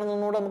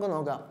എന്തൊക്കെയാണെന്നൊന്നുകൂടെ നമുക്ക്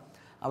നോക്കാം.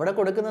 അവിടെ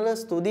കൊടുക്കുന്നത്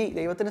സ്തുതി,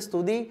 ദൈവത്തിന്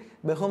സ്തുതി,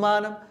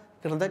 ബഹുമാനം,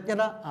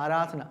 കൃതജ്ഞത,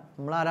 ആരാധന.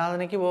 നമ്മൾ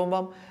ആരാധനയ്ക്ക്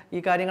പോകുമ്പം ഈ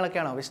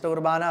കാര്യങ്ങളൊക്കെയാണോ? വിശുദ്ധ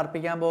കുർബാന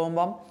അർപ്പിക്കാൻ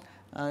പോകുമ്പം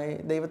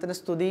ദൈവത്തിന്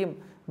സ്തുതിയും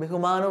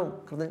ബഹുമാനവും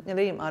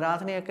കൃതജ്ഞതയും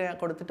ആരാധനയൊക്കെ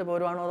കൊടുത്തിട്ട്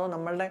പോരുവാണോ, അതോ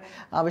നമ്മളുടെ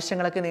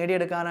ആവശ്യങ്ങളൊക്കെ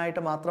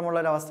നേടിയെടുക്കാനായിട്ട്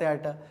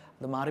മാത്രമുള്ളൊരവസ്ഥയായിട്ട്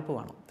അത്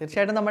മാറിപ്പോവാണോ?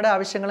 തീർച്ചയായിട്ടും നമ്മുടെ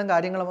ആവശ്യങ്ങളും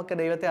കാര്യങ്ങളുമൊക്കെ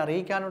ദൈവത്തെ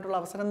അറിയിക്കാനായിട്ടുള്ള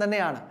അവസരം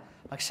തന്നെയാണ്.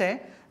 പക്ഷേ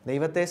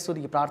ദൈവത്തെ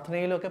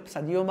പ്രാർത്ഥനയിലൊക്കെ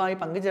സജീവമായി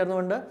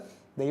പങ്കുചേർന്നുകൊണ്ട്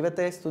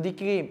ദൈവത്തെ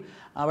സ്തുതിക്കുകയും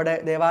അവിടെ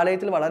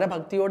ദേവാലയത്തിൽ വളരെ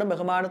ഭക്തിയോടും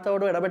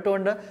ബഹുമാനത്തോടും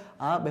ഇടപെട്ടുകൊണ്ട്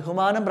ആ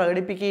ബഹുമാനം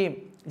പ്രകടിപ്പിക്കുകയും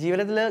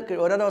ജീവിതത്തിൽ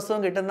ഓരോ ദിവസവും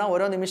കിട്ടുന്ന,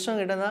 ഓരോ നിമിഷവും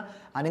കിട്ടുന്ന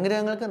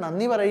അനുഗ്രഹങ്ങൾക്ക്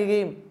നന്ദി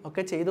പറയുകയും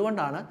ഒക്കെ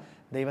ചെയ്തുകൊണ്ടാണ്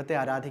ദൈവത്തെ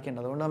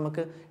ആരാധിക്കേണ്ടത്. അതുകൊണ്ട്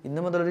നമുക്ക് ഇന്നു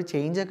മുതലൊരു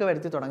ചേഞ്ചൊക്കെ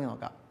വരുത്തി തുടങ്ങി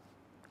നോക്കാം.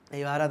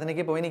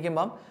 ദൈവാരാധനയ്ക്ക് പോയി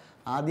നിൽക്കുമ്പം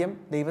ആദ്യം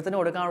ദൈവത്തിന്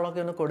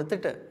കൊടുക്കാനുള്ളതൊക്കെ ഒന്ന്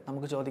കൊടുത്തിട്ട്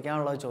നമുക്ക്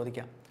ചോദിക്കാനുള്ളത്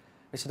ചോദിക്കാം.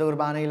 വിശുദ്ധ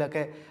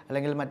കുർബാനയിലൊക്കെ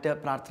അല്ലെങ്കിൽ മറ്റ്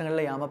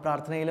പ്രാർത്ഥനകളിലെ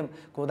യാമപ്രാർത്ഥനയിലും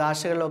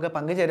കൂദാശകളിലൊക്കെ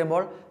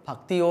പങ്കുചേരുമ്പോൾ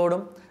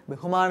ഭക്തിയോടും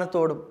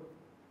ബഹുമാനത്തോടും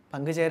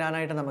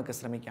പങ്കുചേരാനായിട്ട് നമുക്ക്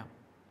ശ്രമിക്കാം.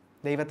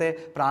 ദൈവത്തെ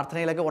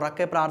പ്രാർത്ഥനയിലൊക്കെ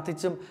ഉറക്കെ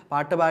പ്രാർത്ഥിച്ചും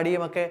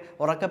പാട്ടുപാടിയുമൊക്കെ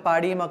ഉറക്കെ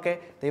പാടിയുമൊക്കെ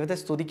ദൈവത്തെ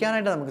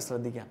സ്തുതിക്കാനായിട്ട് നമുക്ക്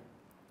ശ്രദ്ധിക്കാം.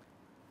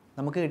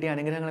 നമുക്ക് കിട്ടിയ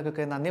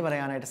അനുഗ്രഹങ്ങൾക്കൊക്കെ നന്ദി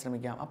പറയാനായിട്ട്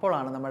ശ്രമിക്കാം.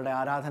 അപ്പോഴാണ് നമ്മളുടെ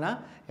ആരാധന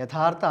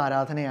യഥാർത്ഥ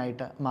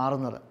ആരാധനയായിട്ട്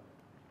മാറുന്നത്.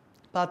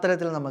 അപ്പോൾ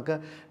അത്തരത്തിൽ നമുക്ക്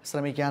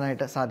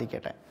ശ്രമിക്കാനായിട്ട്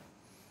സാധിക്കട്ടെ.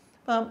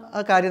 അപ്പം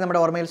ആ കാര്യം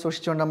നമ്മുടെ ഓർമ്മയിൽ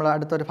സൂക്ഷിച്ചുകൊണ്ട് നമ്മൾ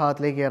അടുത്തൊരു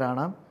ഭാഗത്തിലേക്ക്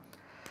കയറാണ്.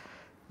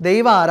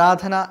 ദൈവ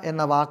ആരാധന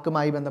എന്ന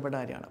വാക്കുമായി ബന്ധപ്പെട്ട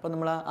കാര്യമാണ്. അപ്പോൾ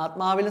നമ്മൾ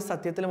ആത്മാവിലും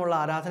സത്യത്തിലുമുള്ള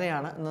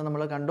ആരാധനയാണ് എന്ന്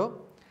നമ്മൾ കണ്ടു.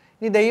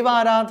 ഇനി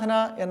ദൈവാരാധന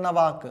എന്ന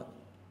വാക്ക്,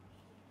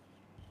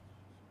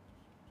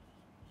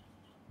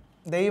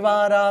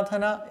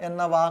 ദൈവാരാധന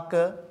എന്ന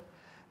വാക്ക്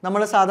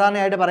നമ്മൾ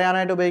സാധാരണയായിട്ട്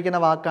പറയാനായിട്ട് ഉപയോഗിക്കുന്ന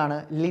വാക്കാണ്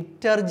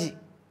ലിറ്റർജി.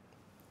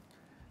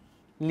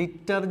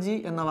 ലിറ്റർജി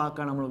എന്ന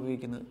വാക്കാണ് നമ്മൾ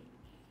ഉപയോഗിക്കുന്നത്.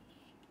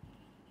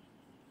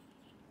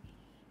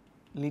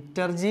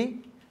 ലിറ്റർജി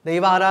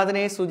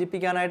ദൈവാരാധനയെ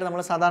സൂചിപ്പിക്കാനായിട്ട്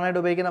നമ്മൾ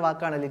സാധാരണയായിട്ട് ഉപയോഗിക്കുന്ന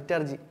വാക്കാണ്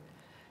ലിറ്റർജി.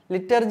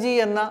 ലിറ്റർജി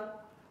എന്ന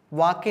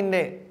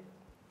വാക്കിൻ്റെ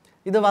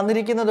ഇത്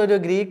വന്നിരിക്കുന്നത് ഒരു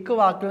ഗ്രീക്ക്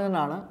വാക്കിൽ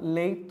നിന്നാണ്,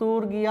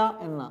 ലെയ്തൂർഗിയ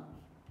എന്ന.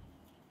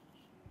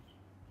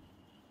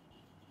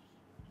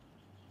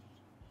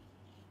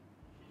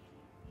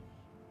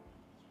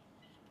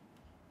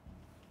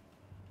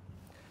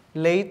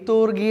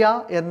 ലെയ്തൂർഗിയ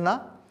എന്ന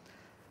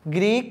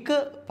ഗ്രീക്ക്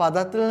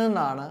പദത്തിൽ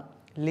നിന്നാണ്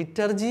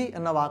ലിറ്റർജി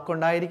എന്ന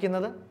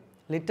വാക്കുണ്ടായിരിക്കുന്നത്.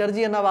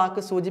 ലിറ്റർജി എന്ന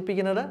വാക്ക്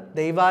സൂചിപ്പിക്കുന്നത്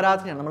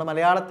ദൈവാരാധനയാണ്. നമ്മൾ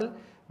മലയാളത്തിൽ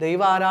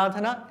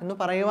ദൈവാരാധന എന്ന്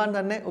പറയുവാൻ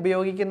തന്നെ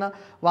ഉപയോഗിക്കുന്ന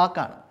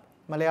വാക്കാണ്.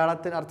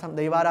 മലയാളത്തിൽ അർത്ഥം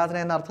ദൈവാരാധന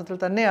എന്ന അർത്ഥത്തിൽ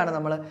തന്നെയാണ്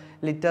നമ്മൾ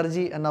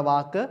ലിറ്റർജി എന്ന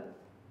വാക്ക്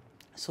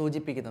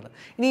സൂചിപ്പിക്കുന്നത്.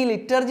 ഇനി ഈ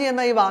ലിറ്റർജി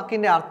എന്ന ഈ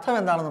വാക്കിൻ്റെ അർത്ഥം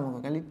എന്താണെന്ന് നമുക്ക്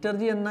നോക്കാം.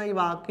 ലിറ്റർജി എന്ന ഈ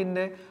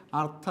വാക്കിൻ്റെ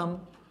അർത്ഥം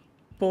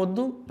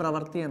പൊതു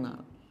പ്രവൃത്തി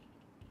എന്നാണ്.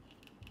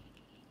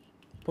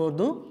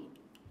 പൊതു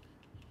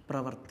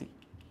പ്രവൃത്തി,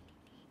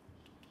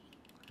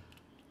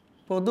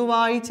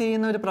 പൊതുവായി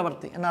ചെയ്യുന്ന ഒരു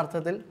പ്രവൃത്തി എന്ന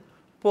അർത്ഥത്തിൽ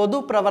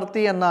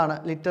പൊതുപ്രവൃത്തി എന്നാണ്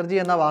ലിറ്റർജി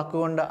എന്ന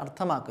വാക്കുകൊണ്ട്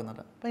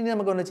അർത്ഥമാക്കുന്നത്. അപ്പം ഇനി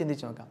നമുക്കൊന്ന്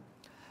ചിന്തിച്ച് നോക്കാം.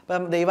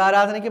 അപ്പം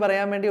ദൈവാരാധനയ്ക്ക്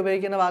പറയാൻ വേണ്ടി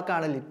ഉപയോഗിക്കുന്ന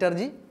വാക്കാണ്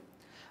ലിറ്റർജി.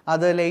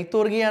 അത്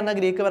ലെയ്തൂർഗിയ എന്ന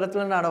ഗ്രീക്ക് പദത്തിൽ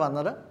നിന്നാണ്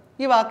വന്നത്.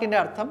 ഈ വാക്കിൻ്റെ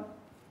അർത്ഥം,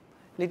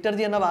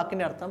 ലിറ്റർജി എന്ന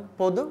വാക്കിൻ്റെ അർത്ഥം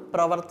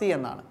പൊതുപ്രവൃത്തി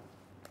എന്നാണ്.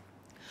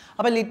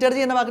 അപ്പം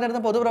ലിറ്റർജി എന്ന വാക്കിൻ്റെ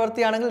അർത്ഥം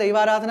പൊതുപ്രവൃത്തിയാണെങ്കിൽ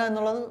ദൈവാരാധന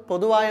എന്നുള്ളത്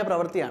പൊതുവായ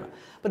പ്രവൃത്തിയാണ്.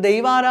 അപ്പോൾ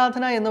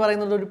ദൈവാരാധന എന്ന്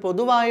പറയുന്നത് ഒരു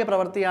പൊതുവായ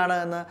പ്രവൃത്തിയാണ്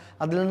എന്ന്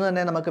അതിൽ നിന്ന്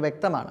തന്നെ നമുക്ക്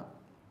വ്യക്തമാണ്.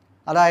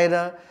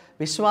 അതായത്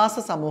വിശ്വാസ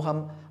സമൂഹം,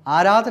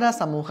 ആരാധനാ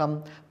സമൂഹം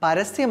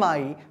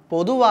പരസ്യമായി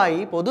പൊതുവായി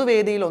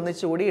പൊതുവേദിയിൽ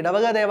ഒന്നിച്ചുകൂടി,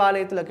 ഇടവക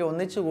ദേവാലയത്തിലൊക്കെ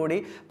ഒന്നിച്ചുകൂടി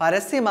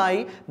പരസ്യമായി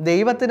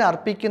ദൈവത്തിന്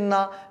അർപ്പിക്കുന്ന,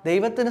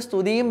 ദൈവത്തിന്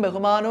സ്തുതിയും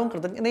ബഹുമാനവും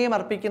കൃതജ്ഞതയും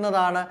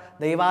അർപ്പിക്കുന്നതാണ്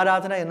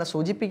ദൈവാരാധന എന്ന്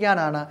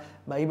സൂചിപ്പിക്കാനാണ്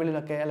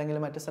ബൈബിളിലൊക്കെ അല്ലെങ്കിൽ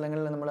മറ്റു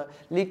സ്ഥലങ്ങളിൽ നമ്മൾ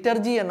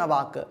ലിറ്റർജി എന്ന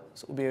വാക്ക്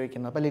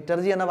ഉപയോഗിക്കുന്നത്. അപ്പോൾ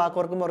ലിറ്റർജി എന്ന വാക്ക്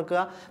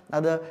ഓർക്കുക,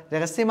 അത്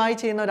രഹസ്യമായി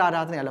ചെയ്യുന്ന ഒരു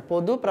ആരാധനയല്ല,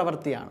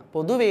 പൊതുപ്രവൃത്തിയാണ്.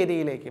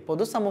 പൊതുവേദിയിലേക്ക്,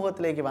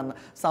 പൊതുസമൂഹത്തിലേക്ക് വന്ന്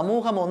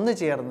സമൂഹം ഒന്നു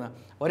ചേർന്ന്,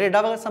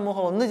 ഒരിടവക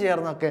സമൂഹം ഒന്നു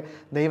ചേർന്നൊക്കെ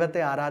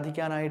ദൈവത്തെ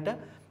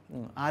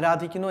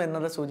ആരാധിക്കുന്നു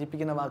എന്നത്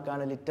സൂചിപ്പിക്കുന്ന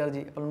വാക്കാണ്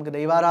ലിറ്റർജി. അപ്പോൾ നമുക്ക്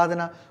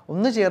ദൈവാരാധന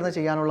ഒന്നു ചേർന്ന്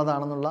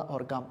ചെയ്യാനുള്ളതാണെന്നുള്ള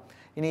ഓർക്കാം.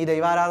 ഇനി ഈ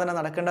ദൈവാരാധന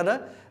നടക്കേണ്ടത്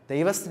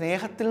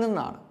ദൈവസ്നേഹത്തിൽ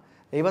നിന്നാണ്,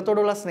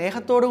 ദൈവത്തോടുള്ള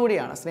സ്നേഹത്തോടു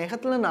കൂടിയാണ്.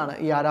 സ്നേഹത്തിൽ നിന്നാണ്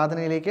ഈ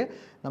ആരാധനയിലേക്ക്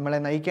നമ്മളെ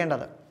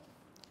നയിക്കേണ്ടത്.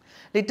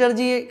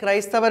 ലിറ്റർജി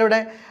ക്രൈസ്തവരുടെ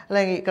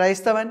അല്ലെങ്കിൽ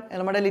ക്രൈസ്തവൻ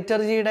നമ്മുടെ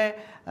ലിറ്റർജിയുടെ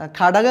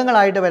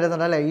ഘടകങ്ങളായിട്ട്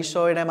വരുന്നുണ്ട് അല്ലേ.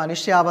 ഈശോയുടെ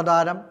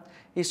മനുഷ്യാവതാരം,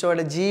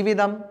 ഈശോയുടെ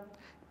ജീവിതം,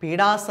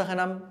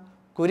 പീഡാസഹനം,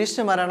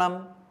 കുരിശുമരണം,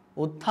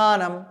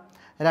 ഉത്ഥാനം,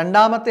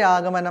 രണ്ടാമത്തെ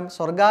ആഗമനം,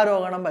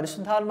 സ്വർഗാരോഹണം,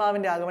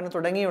 പരിശുദ്ധാത്മാവിൻ്റെ ആഗമനം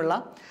തുടങ്ങിയുള്ള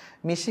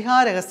മിശിഹാ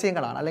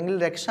രഹസ്യങ്ങളാണ് അല്ലെങ്കിൽ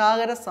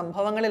രക്ഷാകര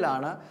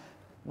സംഭവങ്ങളിലാണ്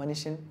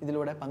മനുഷ്യൻ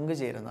ഇതിലൂടെ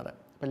പങ്കുചേരുന്നത്.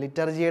 അപ്പോൾ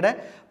ലിറ്റർജിയുടെ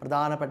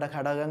പ്രധാനപ്പെട്ട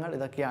ഘടകങ്ങൾ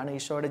ഇതൊക്കെയാണ്.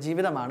 ഈശോയുടെ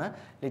ജീവിതമാണ്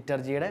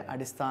ലിറ്റർജിയുടെ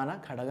അടിസ്ഥാന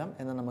ഘടകം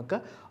എന്ന് നമുക്ക്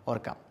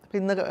ഓർക്കാം. അപ്പോൾ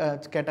ഇന്ന്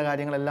കേട്ട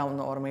കാര്യങ്ങളെല്ലാം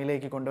ഒന്ന്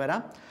ഓർമ്മയിലേക്ക്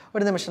കൊണ്ടുവരാം.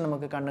 ഒരു നിമിഷം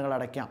നമുക്ക് കണ്ണുകൾ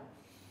അടയ്ക്കാം,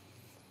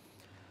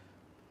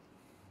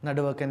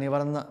 നടുവൊക്കെ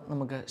നിവർന്ന്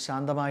നമുക്ക്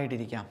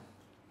ശാന്തമായിട്ടിരിക്കാം.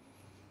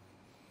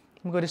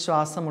 നമുക്കൊരു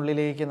ശ്വാസം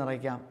ഉള്ളിലേക്ക്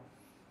നിറയ്ക്കാം.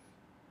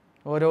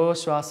 ഓരോ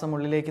ശ്വാസം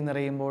ഉള്ളിലേക്ക്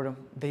നിറയുമ്പോഴും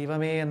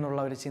ദൈവമേ എന്നുള്ള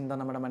ഒരു ചിന്ത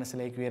നമ്മുടെ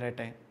മനസ്സിലേക്ക്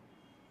ഉയരട്ടെ.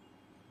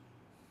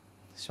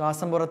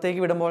 ശ്വാസം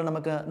പുറത്തേക്ക് വിടുമ്പോൾ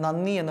നമുക്ക്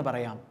നന്ദി എന്ന്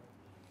പറയാം.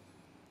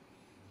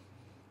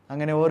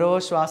 അങ്ങനെ ഓരോ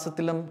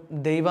ശ്വാസത്തിലും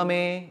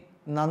ദൈവമേ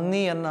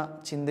നന്ദി എന്ന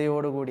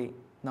ചിന്തയോടുകൂടി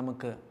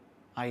നമുക്ക്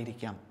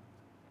ആയിരിക്കാം.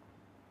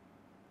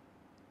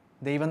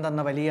 ദൈവം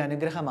തന്ന വലിയ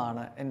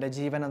അനുഗ്രഹമാണ് എൻ്റെ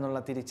ജീവൻ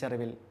എന്നുള്ള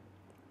തിരിച്ചറിവിൽ,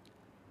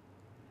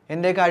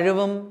 എൻ്റെ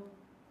കഴിവും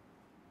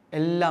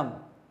എല്ലാം,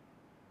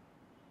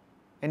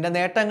 എൻ്റെ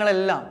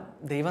നേട്ടങ്ങളെല്ലാം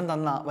ദൈവം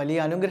തന്ന വലിയ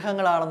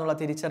അനുഗ്രഹങ്ങളാണെന്നുള്ള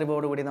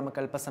തിരിച്ചറിവോടുകൂടി നമുക്ക്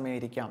അല്പസമയം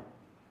ഇരിക്കാം.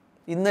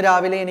 ഇന്ന്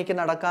രാവിലെ എനിക്ക്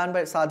നടക്കാൻ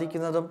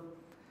സാധിക്കുന്നതും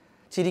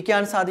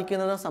ചിരിക്കാൻ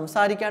സാധിക്കുന്നതും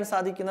സംസാരിക്കാൻ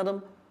സാധിക്കുന്നതും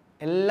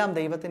എല്ലാം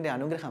ദൈവത്തിൻ്റെ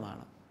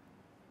അനുഗ്രഹമാണ്.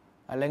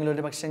 അല്ലെങ്കിൽ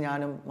ഒരു പക്ഷെ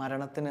ഞാനും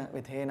മരണത്തിന്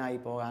വിധേയനായി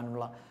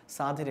പോകാനുള്ള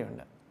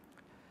സാധ്യതയുണ്ട്.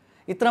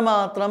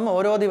 ഇത്രമാത്രം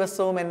ഓരോ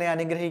ദിവസവും എന്നെ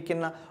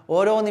അനുഗ്രഹിക്കുന്ന,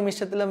 ഓരോ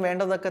നിമിഷത്തിലും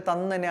വേണ്ടതൊക്കെ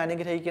തന്ന് എന്നെ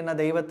അനുഗ്രഹിക്കുന്ന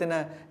ദൈവത്തിന്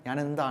ഞാൻ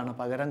എന്താണ്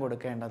പകരം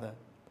കൊടുക്കേണ്ടത്?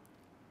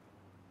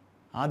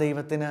 ആ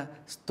ദൈവത്തിന്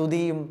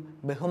സ്തുതിയും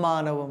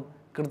ബഹുമാനവും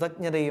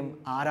കൃതജ്ഞതയും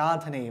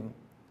ആരാധനയും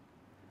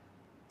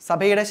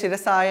സഭയുടെ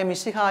ശിരസായ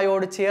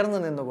മിശിഹായോട് ചേർന്ന്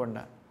നിന്നുകൊണ്ട്,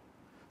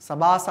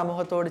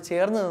 സഭാസമൂഹത്തോട്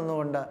ചേർന്ന്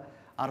നിന്നുകൊണ്ട്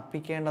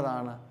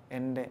അർപ്പിക്കേണ്ടതാണ്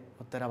എൻ്റെ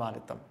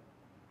ഉത്തരവാദിത്തം.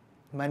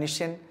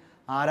 മനുഷ്യൻ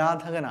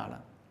ആരാധകനാണ്.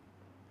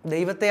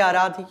 ദൈവത്തെ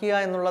ആരാധിക്കുക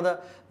എന്നുള്ളത്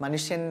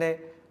മനുഷ്യൻ്റെ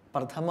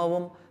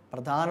പ്രഥമവും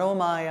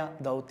പ്രധാനവുമായ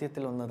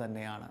ദൗത്യത്തിലൊന്ന്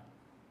തന്നെയാണ്.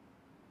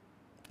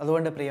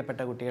 അതുകൊണ്ട്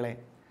പ്രിയപ്പെട്ട കുട്ടികളെ,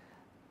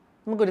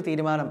 നമുക്കൊരു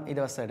തീരുമാനം ഈ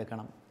ദിവസം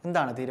എടുക്കണം.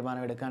 എന്താണ്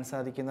തീരുമാനം എടുക്കാൻ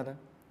സാധിക്കുന്നത്?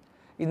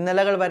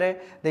 ഇന്നലകൾ വരെ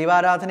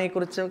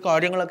ദൈവാരാധനയെക്കുറിച്ച്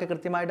കാര്യങ്ങളൊക്കെ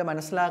കൃത്യമായിട്ട്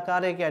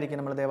മനസ്സിലാക്കാതെയൊക്കെ ആയിരിക്കും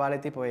നമ്മൾ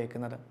ദേവാലയത്തിൽ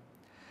പോയേക്കുന്നത്.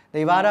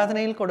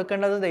 ദൈവാരാധനയിൽ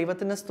കൊടുക്കേണ്ടത്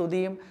ദൈവത്തിന്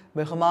സ്തുതിയും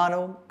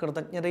ബഹുമാനവും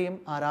കൃതജ്ഞതയും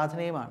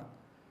ആരാധനയുമാണ്.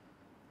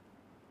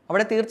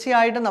 അവിടെ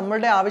തീർച്ചയായിട്ടും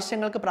നമ്മളുടെ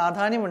ആവശ്യങ്ങൾക്ക്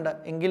പ്രാധാന്യമുണ്ട്.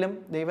 എങ്കിലും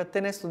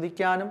ദൈവത്തിനെ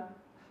സ്തുതിക്കാനും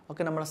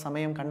ഒക്കെ നമ്മൾ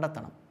സമയം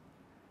കണ്ടെത്തണം.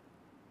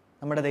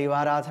 നമ്മുടെ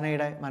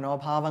ദൈവാരാധനയുടെ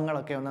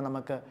മനോഭാവങ്ങളൊക്കെ ഒന്ന്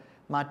നമുക്ക്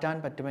മാറ്റാൻ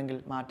പറ്റുമെങ്കിൽ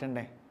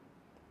മാറ്റണ്ടേ?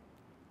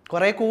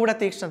 കുറേ കൂടെ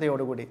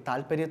തീക്ഷ്ണതയോടുകൂടി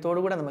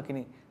താല്പര്യത്തോടുകൂടെ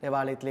നമുക്കിനി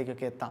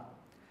ദേവാലയത്തിലേക്കൊക്കെ എത്താം.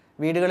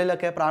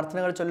 വീടുകളിലൊക്കെ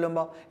പ്രാർത്ഥനകൾ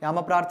ചൊല്ലുമ്പോൾ,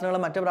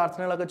 യാമപ്രാർത്ഥനകളും മറ്റ്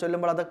പ്രാർത്ഥനകളൊക്കെ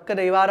ചൊല്ലുമ്പോൾ അതൊക്കെ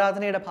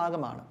ദൈവാരാധനയുടെ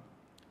ഭാഗമാണ്.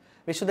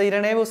 വിശുദ്ധ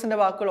ഇരണേവൂസിൻ്റെ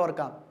വാക്കുകൾ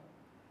ഓർക്കാം.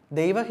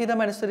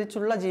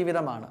 ദൈവഹിതമനുസരിച്ചുള്ള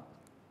ജീവിതമാണ്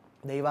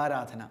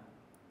ദൈവാരാധന.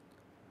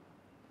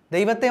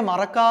 ദൈവത്തെ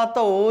മറക്കാത്ത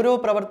ഓരോ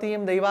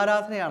പ്രവൃത്തിയും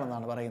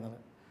ദൈവാരാധനയാണെന്നാണ് പറയുന്നത്.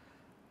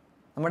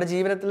 നമ്മുടെ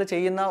ജീവിതത്തിൽ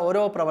ചെയ്യുന്ന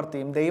ഓരോ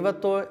പ്രവൃത്തിയും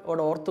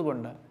ദൈവത്തോട്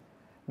ഓർത്തുകൊണ്ട്,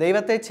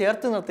 ദൈവത്തെ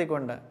ചേർത്ത്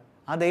നിർത്തിക്കൊണ്ട്,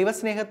 ആ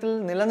ദൈവസ്നേഹത്തിൽ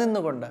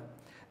നിലനിന്നുകൊണ്ട്,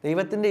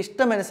 ദൈവത്തിൻ്റെ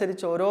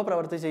ഇഷ്ടമനുസരിച്ച് ഓരോ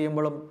പ്രവൃത്തി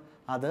ചെയ്യുമ്പോഴും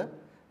അത്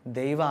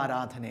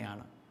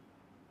ദൈവാരാധനയാണ്.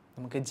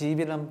 നമുക്ക്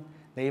ജീവിതം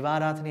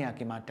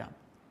ദൈവാരാധനയാക്കി മാറ്റാം.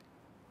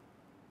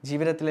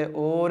 ജീവിതത്തിലെ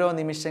ഓരോ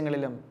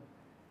നിമിഷങ്ങളിലും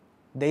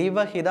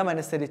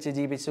ദൈവഹിതമനുസരിച്ച്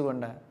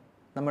ജീവിച്ചുകൊണ്ട്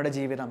നമ്മുടെ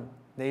ജീവിതം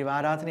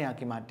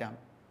ദൈവാരാധനയാക്കി മാറ്റാം.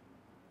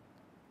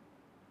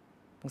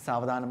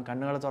 സാവധാനം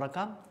കണ്ണുകൾ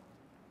തുറക്കാം.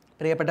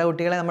 പ്രിയപ്പെട്ട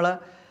കുട്ടികളെ, നമ്മൾ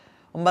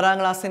 9ാം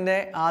ക്ലാസ്സിൻ്റെ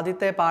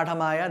ആദ്യത്തെ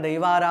പാഠമായ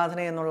ദൈവാരാധന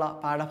എന്നുള്ള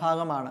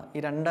പാഠഭാഗമാണ്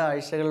ഈ 2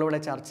 ആഴ്ചകളിലൂടെ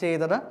ചർച്ച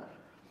ചെയ്തത്.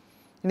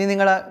 ഇനി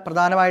നിങ്ങൾ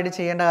പ്രധാനമായിട്ട്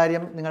ചെയ്യേണ്ട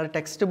കാര്യം, നിങ്ങൾ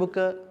ടെക്സ്റ്റ്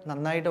ബുക്ക്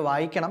നന്നായിട്ട്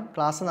വായിക്കണം,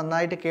 ക്ലാസ്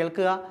നന്നായിട്ട്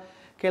കേൾക്കുക,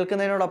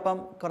 കേൾക്കുന്നതിനോടൊപ്പം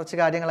കുറച്ച്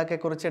കാര്യങ്ങളൊക്കെ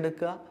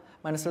കുറിച്ചെടുക്കുക,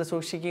 മനസ്സിൽ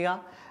സൂക്ഷിക്കുക.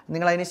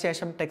 നിങ്ങളതിന്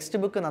ശേഷം ടെക്സ്റ്റ്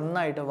ബുക്ക്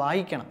നന്നായിട്ട്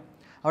വായിക്കണം.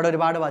 അവിടെ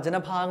ഒരുപാട്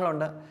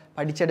വചനഭാഗങ്ങളുണ്ട്,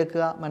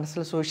 പഠിച്ചെടുക്കുക,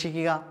 മനസ്സിൽ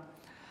സൂക്ഷിക്കുക.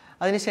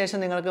 അതിനുശേഷം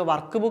നിങ്ങൾക്ക്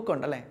വർക്ക് ബുക്ക്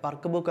ഉണ്ടല്ലേ,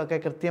 വർക്ക് ബുക്കൊക്കെ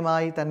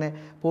കൃത്യമായി തന്നെ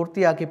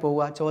പൂർത്തിയാക്കി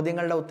പോവുക.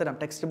 ചോദ്യങ്ങളുടെ ഉത്തരം,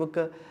 ടെക്സ്റ്റ്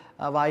ബുക്ക്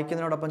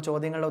വായിക്കുന്നതിനോടൊപ്പം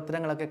ചോദ്യങ്ങളുടെ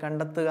ഉത്തരങ്ങളൊക്കെ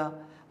കണ്ടെത്തുക,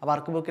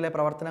 വർക്ക് ബുക്കിലെ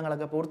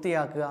പ്രവർത്തനങ്ങളൊക്കെ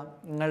പൂർത്തിയാക്കുക.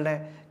 നിങ്ങളുടെ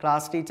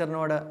ക്ലാസ്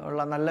ടീച്ചറിനോട്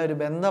ഉള്ള നല്ലൊരു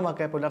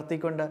ബന്ധമൊക്കെ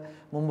പുലർത്തിക്കൊണ്ട്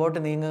മുമ്പോട്ട്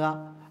നീങ്ങുക.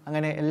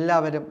 അങ്ങനെ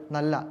എല്ലാവരും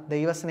നല്ല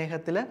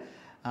ദൈവസ്നേഹത്തിൽ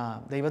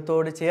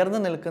ദൈവത്തോട് ചേർന്ന്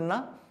നിൽക്കുന്ന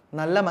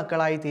നല്ല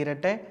മക്കളായി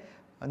തീരട്ടെ.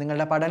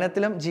 നിങ്ങളുടെ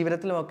പഠനത്തിലും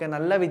ജീവിതത്തിലുമൊക്കെ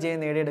നല്ല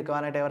വിജയം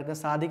നേടിയെടുക്കുവാനായിട്ട് അവർക്കും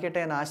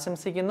സാധിക്കട്ടെ എന്ന്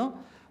ആശംസിക്കുന്നു.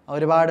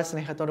 ഒരുപാട്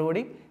സ്നേഹത്തോടു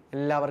കൂടി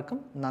എല്ലാവർക്കും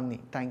നന്ദി.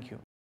 Thank you.